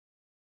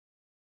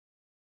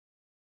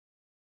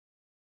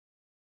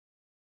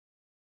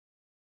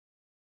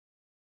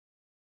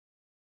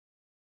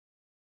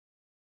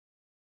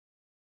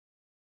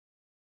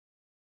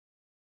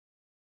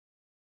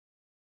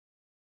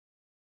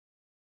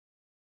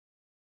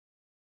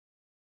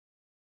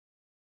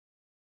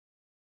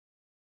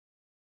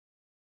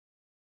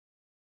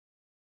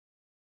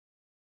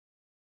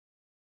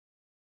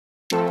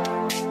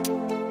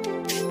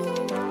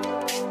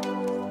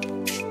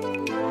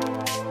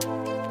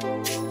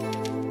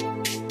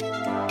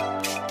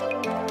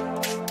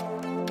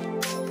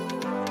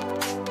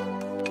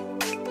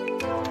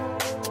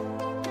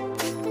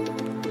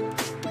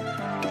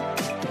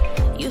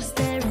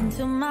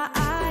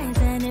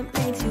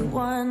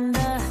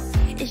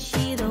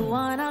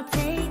one I'll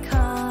take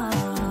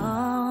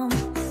home.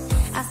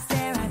 I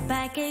stare right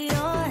back at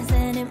yours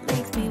and it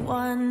makes me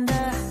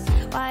wonder,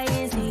 why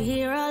is he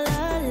here all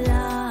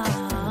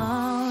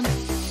alone?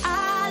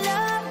 I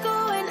love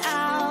going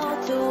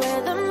out to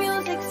where the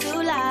music's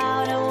too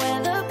loud and where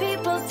the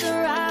people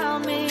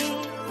surround me.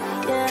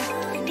 Yeah,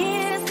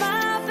 here's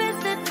my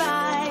best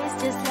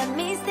advice, just let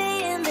me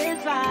stay in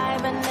this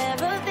vibe and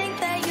never think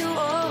that you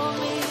owe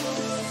me.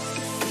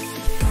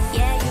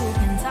 Yeah, you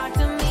can talk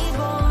to me,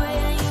 boy,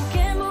 and you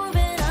can move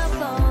it up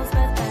close,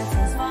 but that's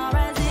as far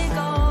as it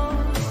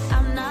goes.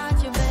 I'm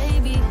not your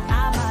baby,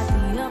 I might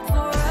be up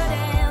for a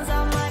dance,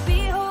 I might be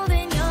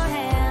holding your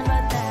hand,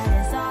 but that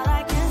is all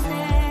I can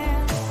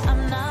stand.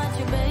 I'm not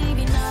your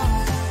baby, no,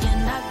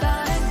 you're not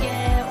gonna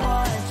get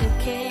what you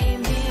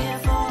came here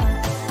for.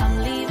 I'm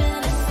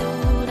leaving as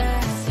soon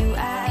as you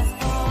ask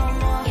for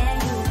more. Yeah,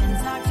 you can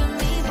talk to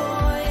me,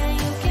 boy, and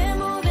you can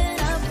move it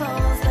up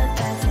close, but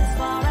that's as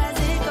far as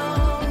it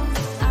goes.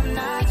 I'm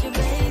not your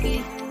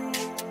baby.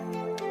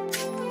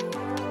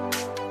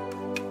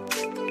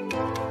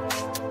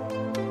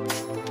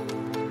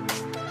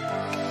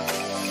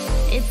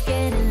 It's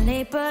getting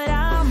late, but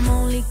I'm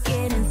only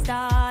getting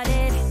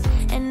started.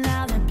 And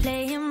now they're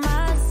playing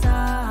my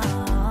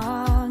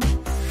song.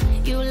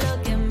 You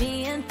look at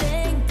me and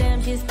think,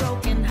 damn, she's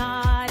broken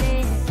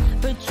hearted.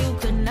 But you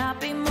could not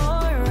be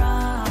more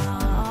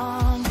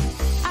wrong.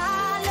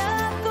 I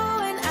love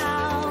going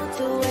out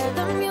to where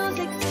the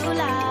music's too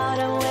loud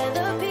and where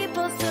the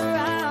people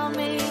surround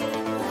me.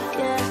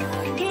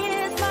 Yeah,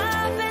 here's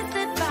my best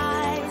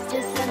advice,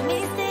 just let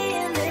me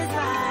stay in this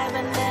vibe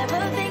and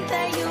never think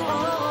that you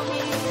owe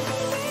me.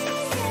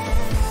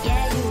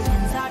 Yeah, you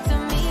can talk to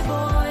me,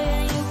 boy,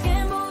 and you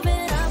can move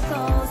it up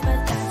close,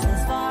 but that's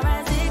as far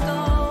as it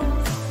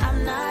goes.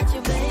 I'm not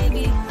your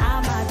baby, I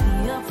might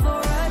be up for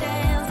a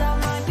dance, I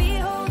might be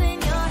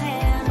holding your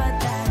hand, but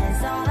that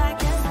is all I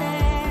can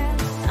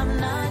stand. I'm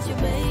not your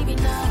baby,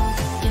 no,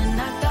 you're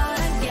not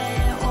gonna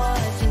get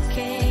what you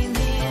came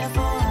here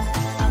for.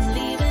 I'm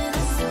leaving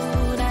as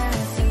soon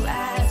as you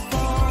ask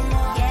for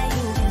more. Yeah,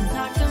 you can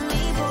talk to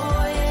me,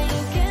 boy, and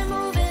you can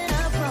move it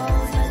up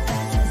close, but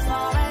that's as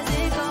far as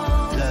it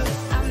goes. Look,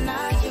 I'm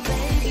not your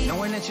baby.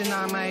 knowing that you're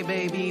not my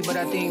baby, but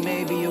I think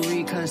maybe you'll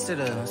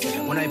reconsider.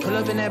 When I pull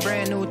up in that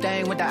brand new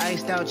thing with the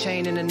iced out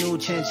chain and the new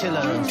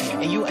chinchilla,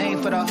 and you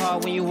aim for the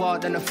heart when you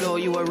walked on the floor,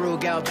 you a real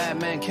gal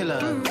Batman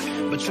killer.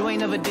 But you ain't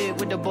never did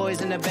with the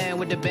boys in the band,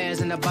 with the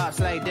bands and the bops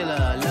like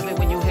Dilla. Love it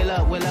when you heal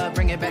up, will up,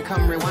 bring it back,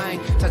 come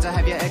rewind. Touch, I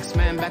have your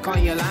X-Man back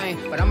on your line.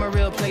 But I'm a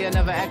real player,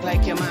 never act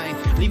like you're mine.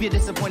 Leave you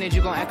disappointed,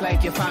 you gon' act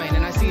like you're fine.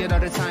 And I see it all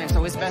the time,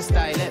 so it's best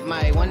I let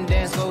my one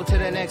dance go to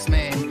the next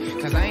man.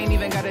 Cause I ain't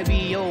even gotta be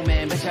your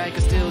man, but I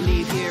can still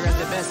leave here as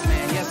the best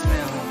man, yes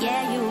ma'am.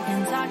 Yeah, you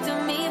can talk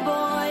to me,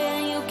 boy,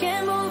 and you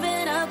can move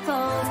it up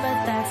close,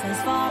 but that's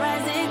as far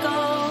as it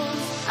goes.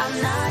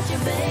 I'm not your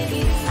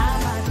baby,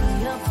 I might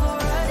be up for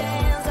a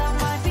dance, I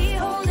might be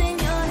holding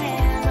your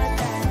hand, but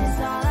that is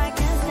all I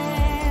can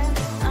stand.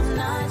 I'm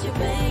not your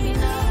baby,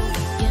 no,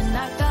 you're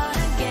not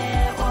gonna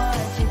get what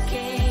you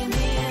came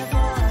here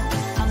for.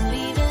 I'm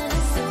leaving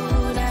as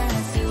soon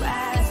as you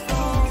ask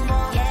for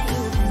more. Yeah,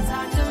 you can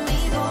talk to me,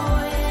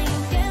 boy, and you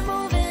can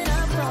move it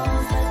up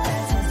close, but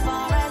that's as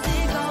far as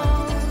it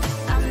goes.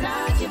 I'm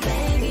not your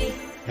baby.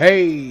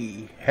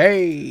 Hey,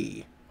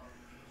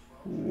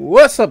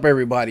 what's up,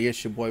 everybody?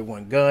 It's your boy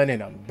One Gun,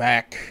 and I'm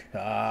back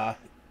to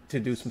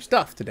do some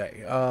stuff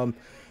today. So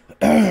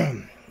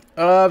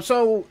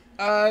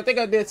I think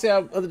I did say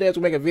the other day I was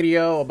gonna make a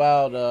video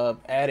about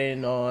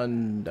adding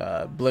on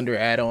Blender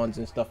add-ons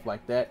and stuff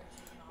like that,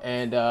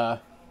 and I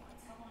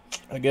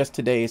guess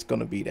today is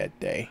gonna be that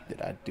day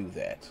that I do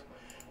that.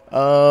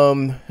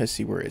 Let's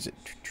see, where is it?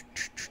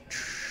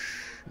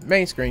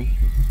 Main screen.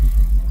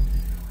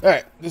 All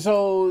right,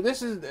 so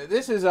this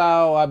is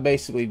how I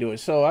basically do it.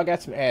 So I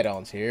got some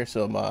add-ons here.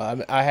 So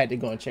I had to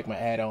go and check my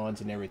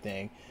add-ons and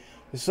everything.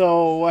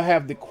 So I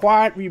have the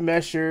quad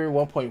remesher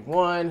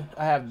 1.1.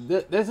 I have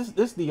this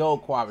is the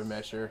old quad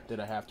remesher that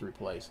I have to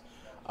replace.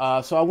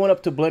 So I went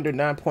up to Blender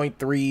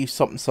 9.3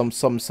 something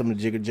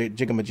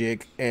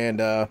jiggamajig,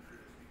 and I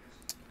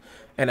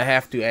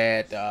have to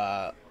add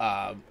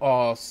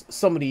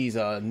some of these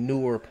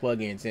newer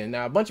plugins in.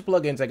 Now a bunch of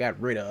plugins I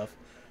got rid of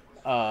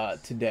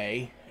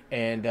today.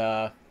 And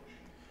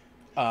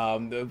because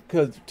I'm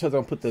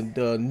gonna put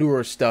the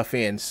newer stuff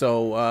in.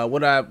 So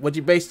what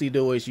you basically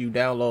do is you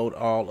download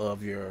all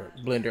of your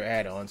Blender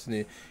add-ons,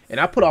 and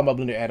I put all my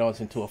Blender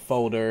add-ons into a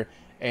folder,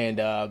 and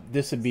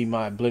this would be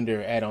my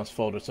Blender add-ons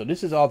folder. So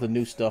this is all the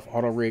new stuff: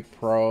 Auto Rig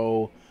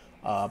Pro,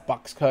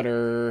 Box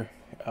Cutter,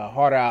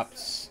 Hard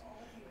Ops,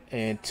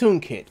 and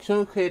TuneKit.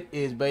 TuneKit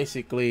is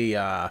basically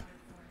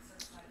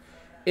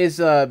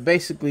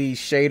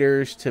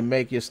shaders to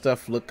make your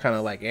stuff look kind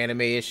of like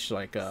anime-ish,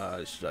 like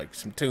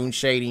some toon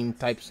shading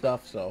type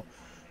stuff. So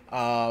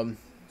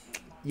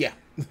yeah.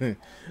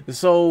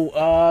 So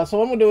what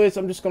I'm gonna do is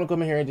I'm just gonna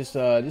come in here and just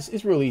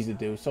it's real easy to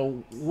do.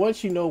 So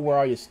once you know where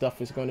all your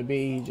stuff is going to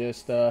be,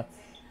 just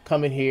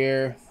come in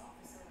here,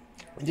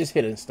 just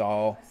hit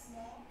install,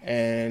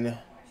 and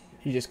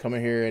you just come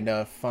in here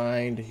and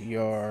find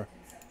your,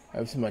 I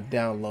have some of my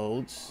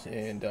downloads,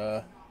 and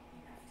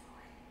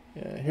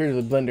here's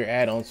the Blender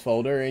add-ons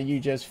folder, and you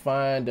just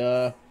find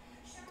let's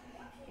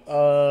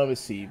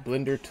see,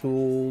 Blender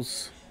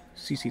tools,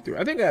 CC3.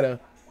 I think I gotta,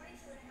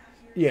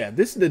 yeah,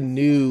 this is the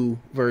new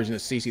version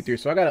of CC3,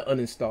 so I gotta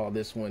uninstall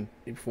this one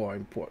before I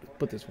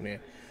put this one in.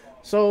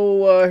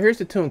 So here's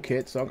the tune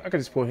kit, so I can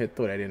just go ahead and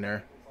throw that in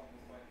there.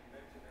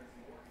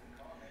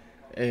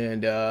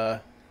 And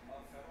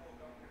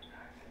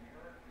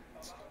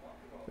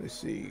let's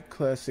see,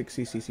 classic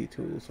CCC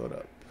tools. Hold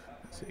up.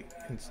 Let's see,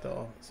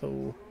 install.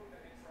 So,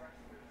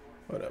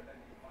 hold up.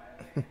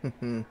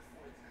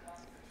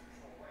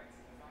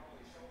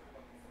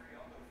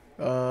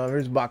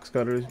 Here's box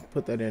cutters.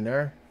 Put that in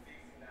there.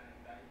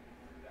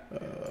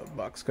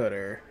 Box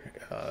cutter.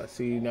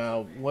 See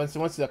now, once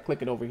I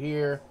click it over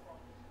here,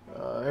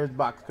 there's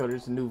box cutter.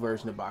 It's a new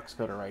version of box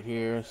cutter right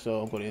here.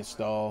 So I'm going to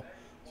install.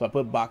 So I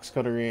put box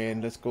cutter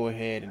in. Let's go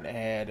ahead and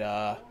add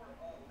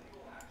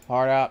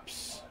hard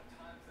ops.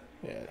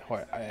 Yeah,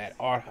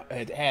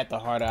 add the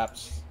hard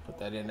ops. Put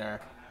that in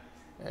there,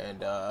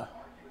 and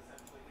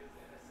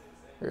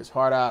there's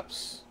hard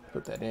ops.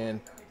 Put that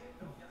in.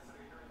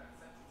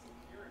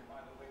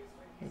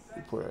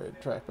 Put a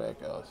track back.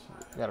 I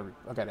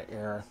got an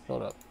error.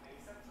 Hold up.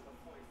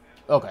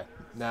 Okay,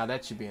 now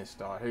that should be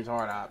installed. Here's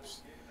hard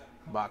ops,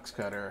 box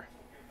cutter.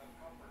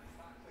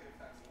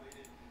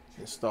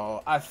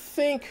 Install. I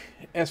think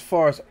as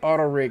far as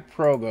AutoRig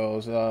Pro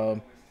goes,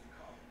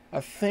 I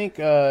think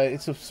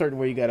it's a certain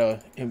way you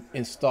gotta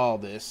install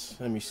this.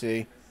 Let me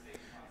see.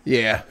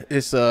 Yeah,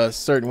 it's a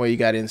certain way you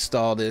gotta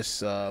install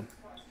this, and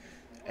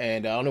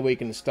the only way you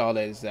can install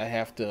that is I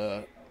have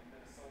to.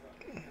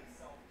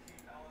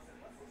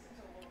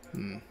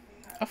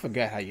 I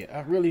forgot how you.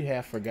 I really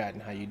have forgotten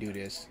how you do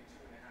this.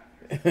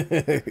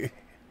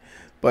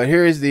 But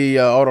here is the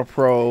Auto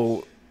Pro.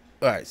 All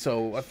right,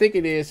 so I think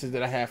it is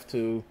that I have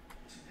to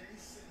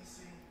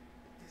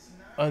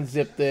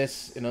unzip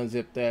this and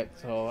unzip that.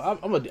 So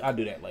I'll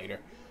do that later.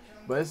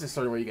 But it's a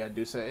certain way you gotta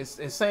do so. It's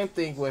the same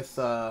thing with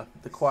the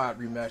quad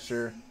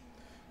remesher.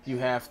 You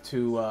have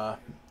to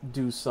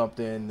do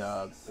something.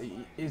 Quad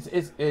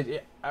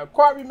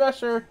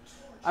remesher.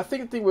 I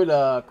think the thing with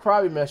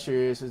quad remesher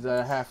is that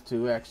I have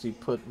to actually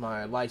put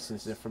my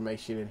license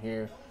information in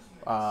here.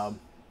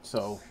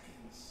 So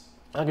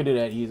I can do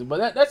that easy.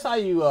 But that's how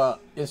you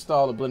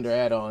install the Blender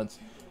add-ons.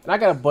 And I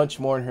got a bunch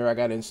more in here I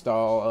got to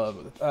install.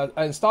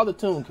 I installed the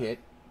tune kit.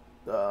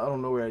 I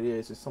don't know where it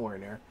is. It's somewhere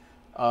in there.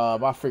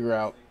 I'll figure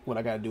out what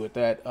I got to do with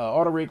that.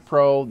 AutoRig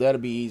Pro, that'll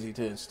be easy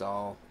to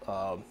install.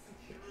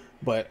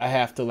 But I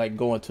have to like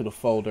go into the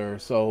folder.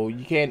 So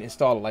you can't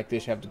install it like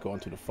this. You have to go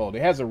into the folder.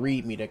 It has a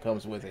README that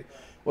comes with it.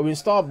 Well, we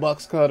installed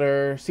box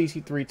cutter,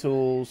 CC3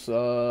 tools,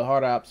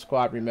 hard ops,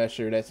 quad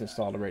remesher. That's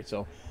installed already.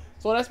 So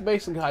that's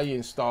basically how you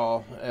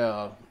install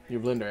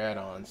your Blender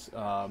add-ons.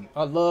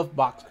 I love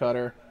box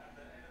cutter.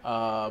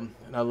 And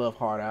I love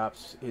hard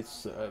ops.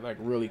 It's like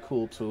really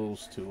cool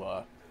tools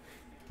to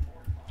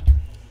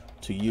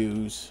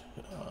use.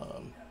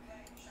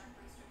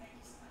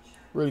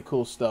 Really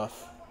cool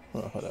stuff.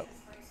 Oh, hold up.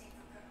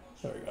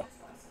 There we go.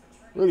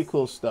 Really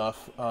cool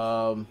stuff.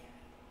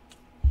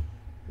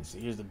 Let's see.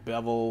 Here's the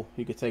bevel.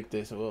 You can take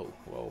this. Whoa,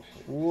 whoa,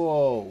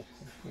 whoa,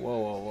 whoa,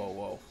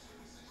 whoa,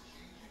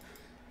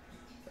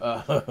 whoa,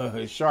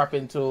 whoa.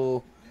 Sharpen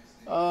tool.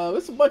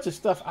 It's a bunch of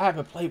stuff. I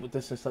haven't played with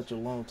this in such a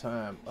long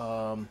time.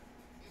 I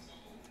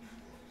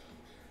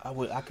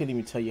couldn't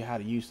even tell you how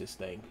to use this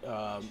thing.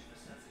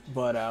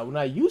 But when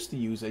I used to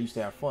use it, I used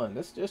to have fun.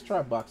 Let's just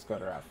try box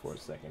cutter out for a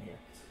second here.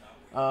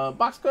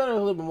 Box cutter is a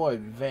little bit more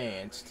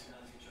advanced.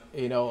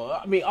 You know,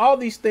 I mean, all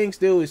these things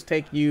do is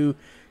take you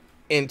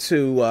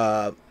into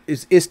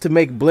is to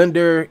make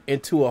Blender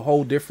into a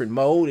whole different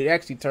mode. It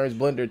actually turns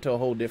Blender into a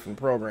whole different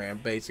program,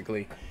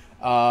 basically.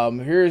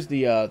 Here's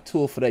the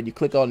tool for that. You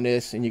click on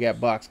this and you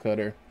got box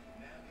cutter,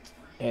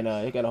 and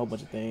it got a whole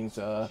bunch of things.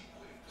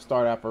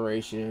 Start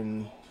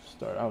operation.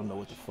 I don't know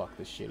what the fuck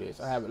this shit is.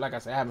 I haven't, like I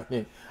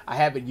said, I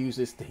haven't used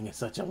this thing in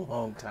such a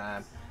long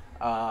time.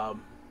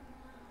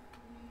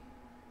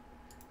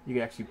 You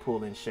can actually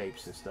pull in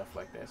shapes and stuff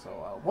like that. So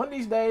one of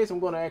these days, I'm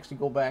going to actually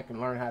go back and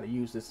learn how to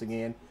use this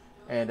again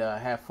and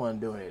have fun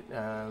doing it.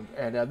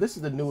 And this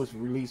is the newest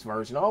release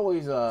version.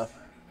 Always, it's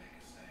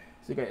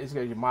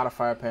got your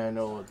modifier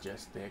panel,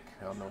 adjust stick.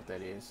 I don't know what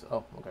that is.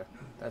 Oh, okay,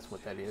 that's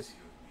what that is.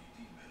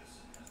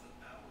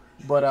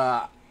 But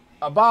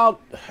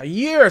about a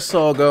year or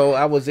so ago,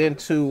 I was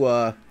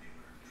into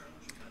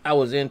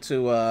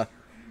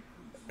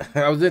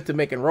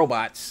making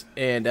robots,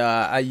 and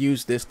I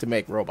used this to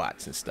make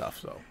robots and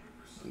stuff.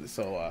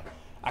 So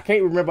I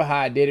can't remember how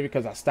I did it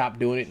because I stopped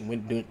doing it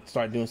and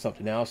started doing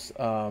something else.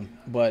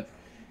 But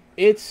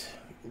it's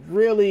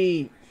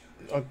really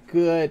a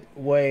good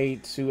way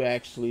to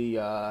actually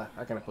how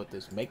can I put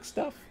this, make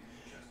stuff.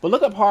 But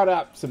look up hard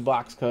ops and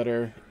box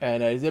cutter,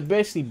 and they're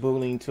basically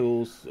boolean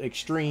tools,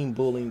 extreme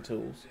boolean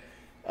tools.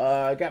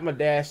 I got my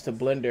dash to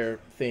Blender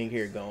thing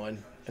here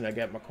going, and I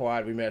got my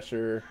quad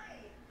remesher.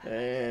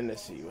 And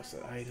let's see, what's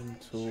the item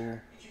tool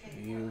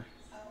view?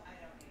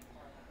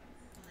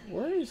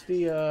 Where is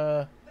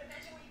the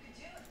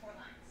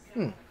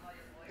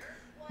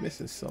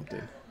missing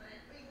something.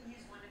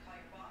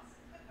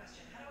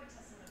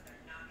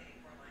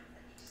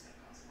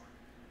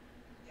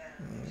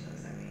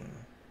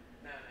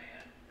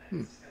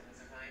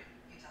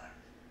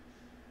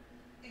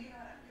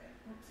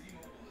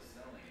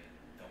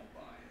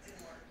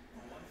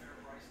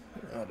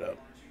 Hold up.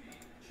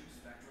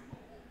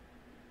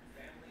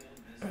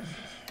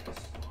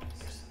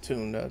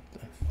 Tune up.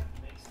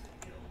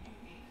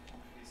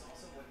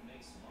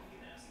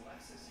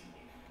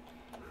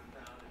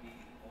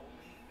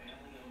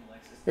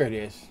 There it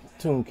is,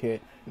 tune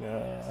kit.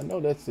 I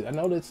know that's it. I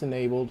know that's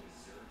enabled.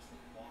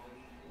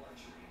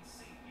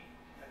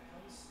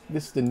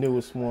 This is the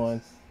newest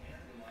one.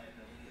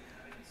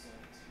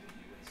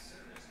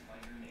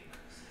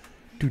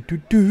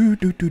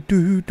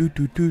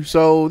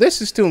 So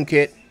this is tune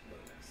kit,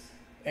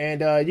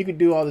 and you can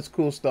do all this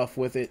cool stuff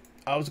with it.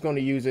 I was going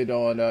to use it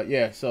on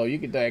yeah. So you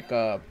could like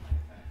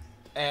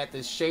add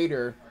this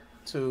shader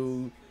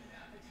to.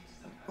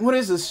 What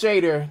is a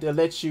shader that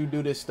lets you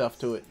do this stuff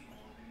to it?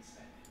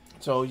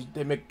 So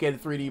they get a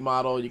 3D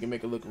model. You can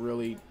make it look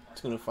really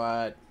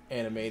tunified,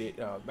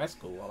 animated. That's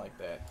cool. I like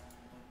that.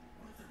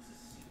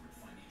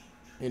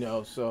 You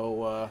know,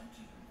 so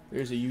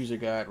there's a user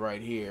guide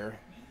right here.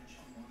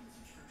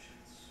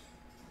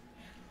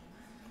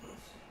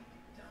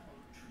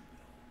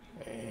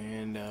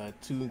 And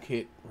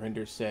TuneKit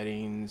render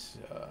settings.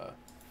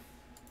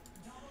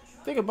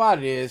 Thing about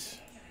it is,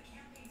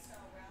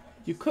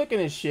 you clicking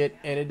and shit,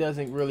 and it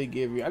doesn't really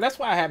give you. And that's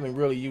why I haven't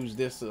really used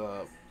this.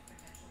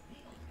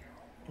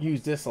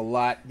 Use this a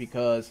lot,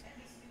 because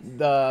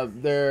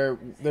their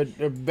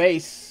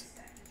base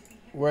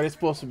where it's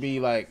supposed to be,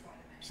 like,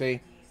 see,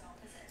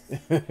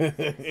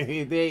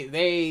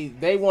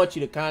 they want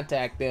you to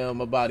contact them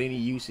about any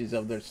uses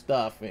of their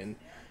stuff, and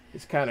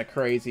it's kind of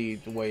crazy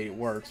the way it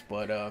works.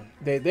 But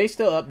they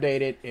still update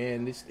it,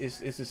 and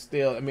it's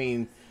still. I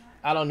mean,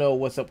 I don't know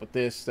what's up with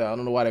this. I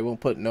don't know why they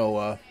won't put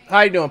no.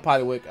 How you doing,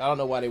 Polywick? I don't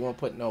know why they won't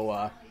put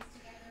no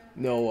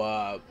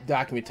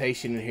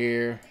documentation in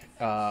here.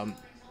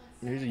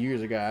 Here's a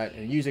user guide.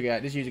 And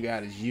this user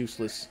guide is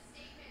useless.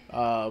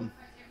 But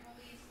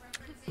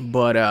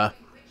I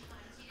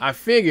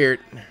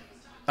figured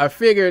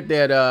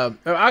that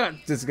I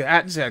just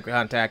had to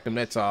contact them.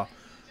 That's all.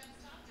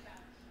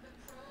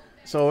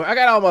 So I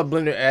got all my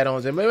Blender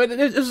add-ons, and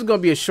this is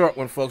gonna be a short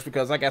one, folks,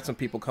 because I got some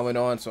people coming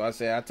on. So I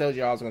told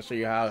you I was gonna show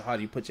you how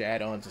do you put your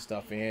add-ons and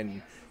stuff in,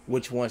 and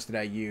which ones did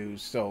I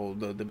use. So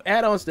the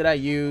add-ons that I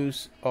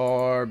use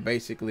are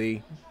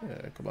basically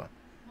come on.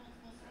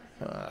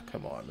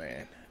 Come on,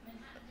 man.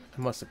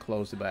 I must have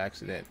closed it by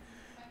accident.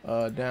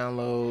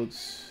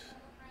 Downloads.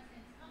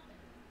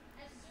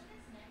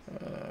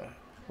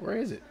 Where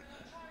is it?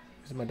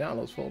 It's in my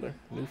downloads folder.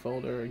 New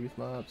folder, Youth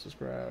Mob,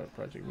 subscribe,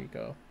 Project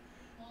Miko.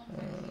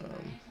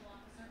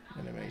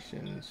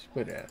 Animations.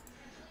 Put that.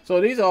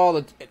 So these are all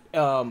the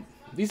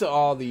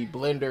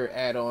Blender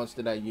add-ons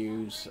that I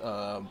use.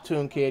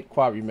 TuneKit,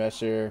 Quad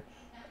Remesher,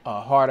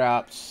 Hard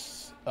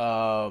Ops,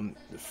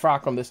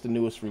 Frocom. This is the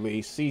newest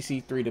release.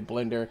 CC3 to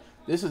Blender.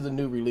 This is the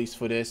new release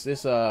for this.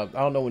 I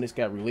don't know when this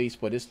got released,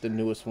 but it's the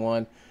newest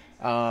one.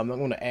 I'm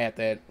going to add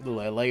that a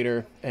little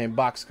later. And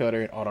Box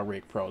Cutter and Auto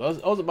Rig Pro. Those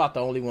are about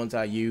the only ones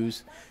I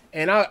use.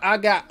 And I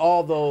got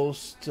all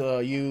those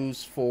to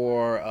use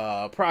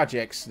for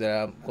projects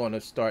that I'm going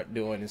to start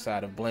doing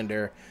inside of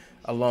Blender,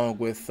 along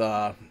with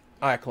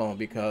iClone,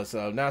 because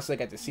now that I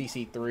got the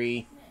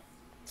CC3,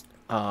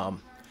 now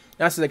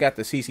that I got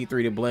the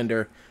CC3 to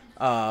Blender,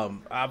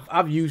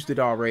 I've used it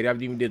already.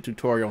 I've even did a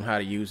tutorial on how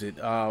to use it.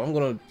 I'm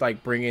gonna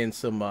like bring in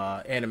some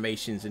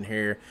animations in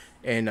here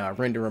and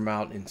render them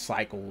out in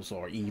cycles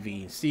or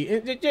Eevee and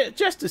see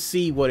just to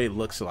see what it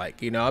looks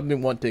like. You know, I've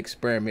been wanting to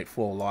experiment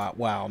for a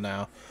while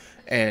now,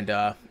 and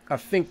I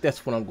think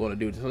that's what I'm going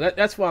to do. So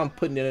that's why I'm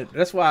putting in it.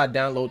 That's why I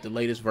download the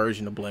latest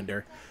version of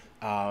Blender.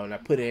 And I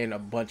put in a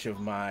bunch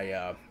of my.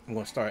 I'm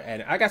going to start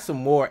adding. I got some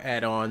more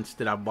add-ons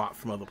that I bought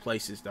from other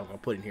places that I'm going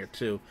to put in here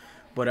too.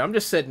 But I'm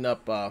just setting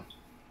up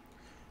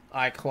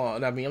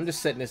iClone. I mean, I'm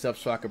just setting this up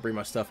so I can bring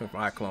my stuff in from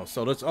iClone.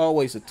 So there's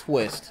always a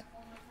twist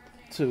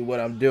to what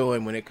I'm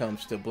doing when it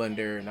comes to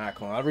Blender and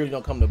iClone. I really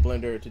don't come to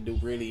Blender to do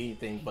really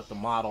anything but the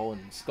model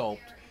and sculpt.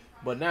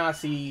 But now I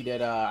see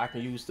that I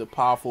can use the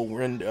powerful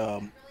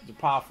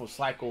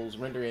cycles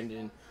render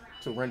engine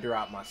to render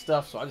out my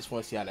stuff. So I just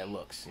want to see how that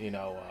looks. You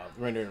know,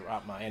 render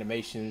out my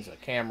animations,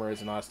 cameras,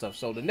 and all that stuff.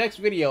 So the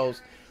next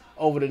videos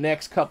over the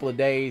next couple of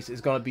days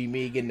is going to be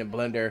me getting the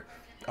Blender.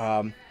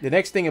 The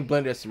next thing in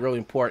Blender that's really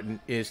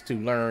important is to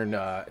learn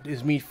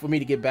for me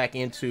to get back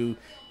into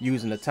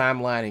using the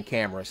timeline and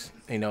cameras.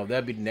 You know,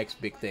 that'd be the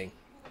next big thing.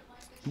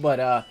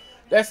 But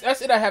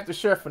that's it I have to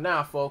share for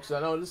now, folks.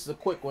 I know this is a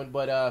quick one,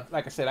 but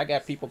like I said, I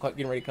got people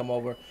getting ready to come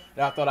over,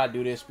 and I thought I'd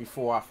do this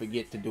before I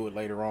forget to do it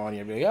later on.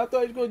 You'll be like, I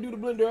thought you was gonna do the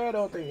Blender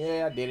add-on thing.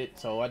 Yeah, I did it.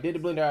 So I did the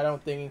Blender add-on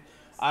thing.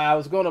 I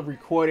was gonna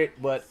record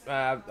it, but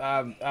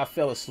I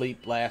fell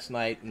asleep last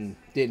night and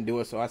didn't do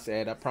it. So I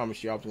said I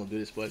promised you I was gonna do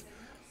this, but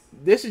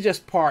this is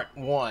just part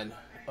one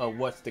of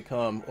what's to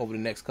come over the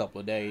next couple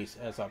of days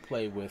as I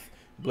play with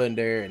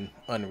Blender and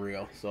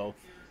Unreal, so,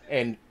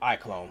 and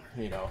iClone,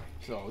 you know.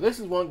 So this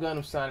is One Gun.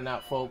 I'm signing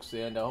out, folks,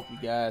 and I hope you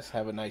guys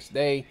have a nice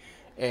day,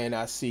 and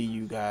I'll see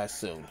you guys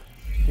soon.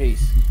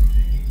 Peace.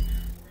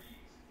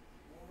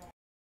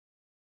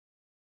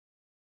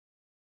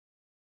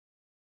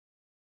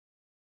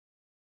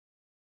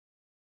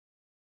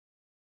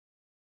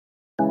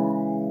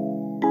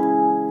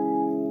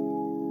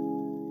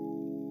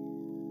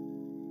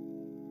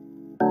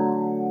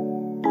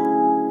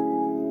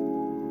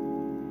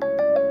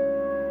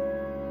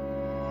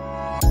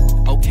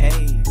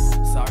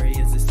 Sorry,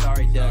 is it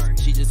sorry, does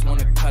she just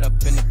wanna cut up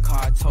in the car?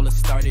 I told her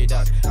start it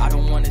up. I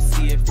don't wanna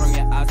see it from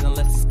your eyes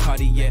unless it's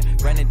Cartier.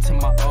 Ran into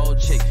my old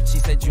chick, she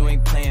said you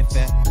ain't playing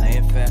fair.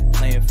 Playing fair,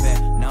 playing fair.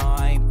 Nah,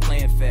 I ain't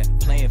playing fair.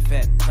 Playing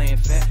fair, playing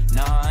fair.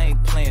 Nah, I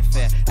ain't playing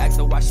fair. Asked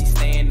her why she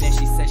staying there,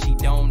 she said she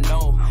don't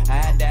know. I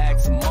had to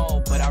ask some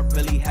more, but I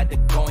really had to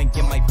go and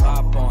get my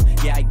bop on.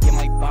 Yeah, I get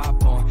my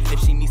bop on. If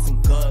she needs some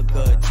good,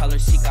 tell her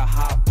she got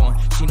hop on.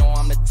 She know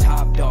I'm the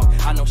top dog,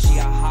 I know she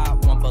a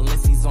hot one.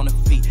 Balenci's on the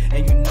feet,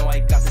 and you know I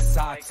got the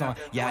socks on.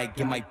 Yeah, I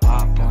get my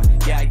bop on.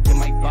 Yeah, I get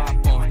my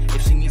bop on.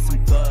 If she needs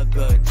some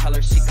good, tell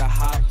her she got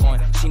hop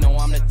on. She know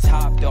I'm the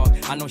top dog,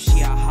 I know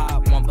she a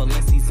hot one.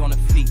 Balenci's on the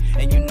feet,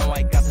 and you know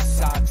I got the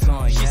socks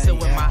on. Yeah, she said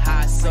with my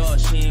hot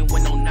sauce, she ain't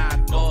with no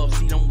knockoff.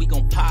 See them, we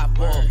gon' pop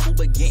off.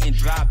 Uber getting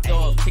dropped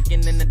off,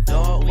 kicking in the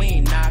door, we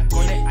ain't knock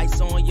on it.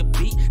 Ice on your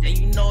beat, and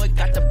you know it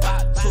got the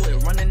bop to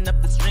it. Running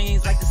up the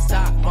streams like the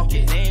stock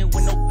market. They ain't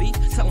with no beef,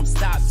 tell them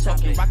stop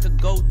talking. Rock a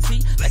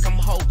goatee like I'm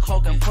Hulk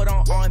Hogan. Put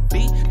on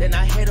R&B, then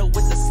I hit her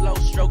with the slow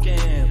stroking.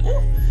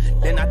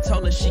 Ooh. Then I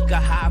told her she could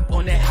hop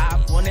on it,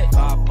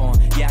 bop on.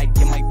 Yeah, I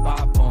get my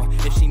bop on.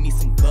 If she needs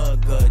some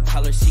good,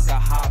 tell her she could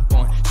hop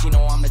on. She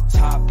know I'm the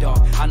top dog,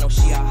 I know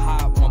she a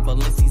hot one.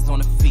 Balenci's on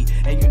the feet,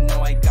 and you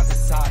know I got the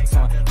socks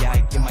on. Yeah, I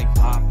get my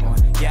bop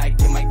on. Yeah, I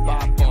get my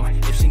bop on.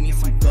 If she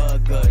needs some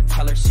good,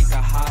 tell her she could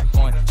hop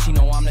on. She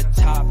know I'm the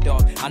top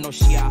dog, I know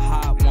she a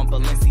hot one.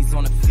 Balenci's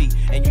on the feet,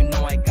 and you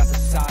know I got the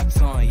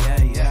socks on.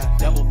 Yeah, yeah.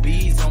 Double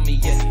B's on me,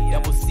 yeah.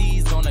 Double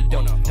C's on the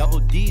dough. Double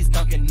D's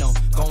dunking no.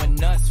 Going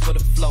nuts for the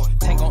flow.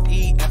 Tank on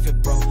E, F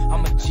it, bro.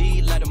 I'm a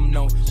G, let him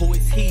know. Who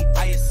is he?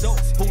 ISO.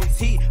 Who is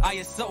he?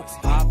 ISO.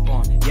 Pop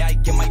on. Yeah, I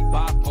get my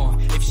bop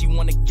on. If she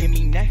wanna give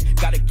me neck,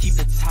 gotta keep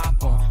the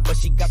top on. But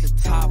she got the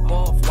top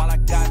off while I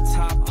got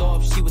topped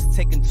off. She was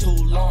taking too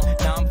long.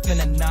 Now I'm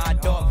finna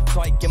nod off.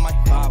 So I get my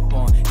bop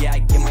on. Yeah, I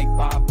get my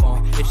bop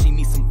on. If she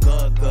needs some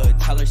good,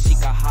 tell her she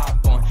got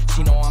hop on.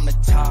 She know I'm the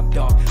top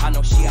dog, I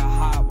know she a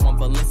hot one.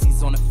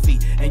 Balenci's on the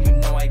feet, and you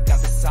know I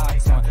got the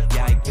socks on.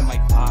 Yeah, I get my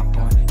bop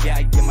on. Yeah,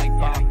 I get my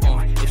bop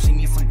on. If she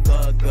needs some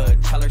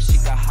good, tell her she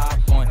got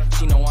hop on.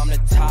 She know I'm the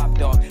top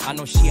dog, I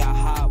know she a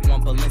hot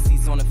one.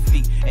 Balenci's on the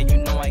feet, and you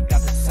know I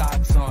got the